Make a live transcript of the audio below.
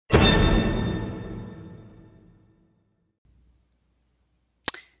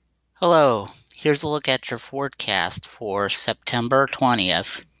Hello, here's a look at your forecast for September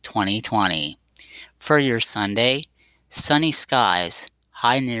 20th, 2020. For your Sunday, sunny skies,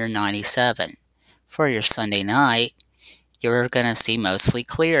 high near 97. For your Sunday night, you're going to see mostly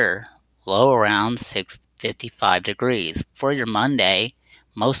clear, low around 55 degrees. For your Monday,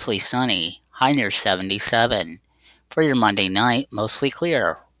 mostly sunny, high near 77. For your Monday night, mostly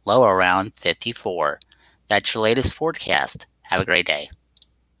clear, low around 54. That's your latest forecast. Have a great day.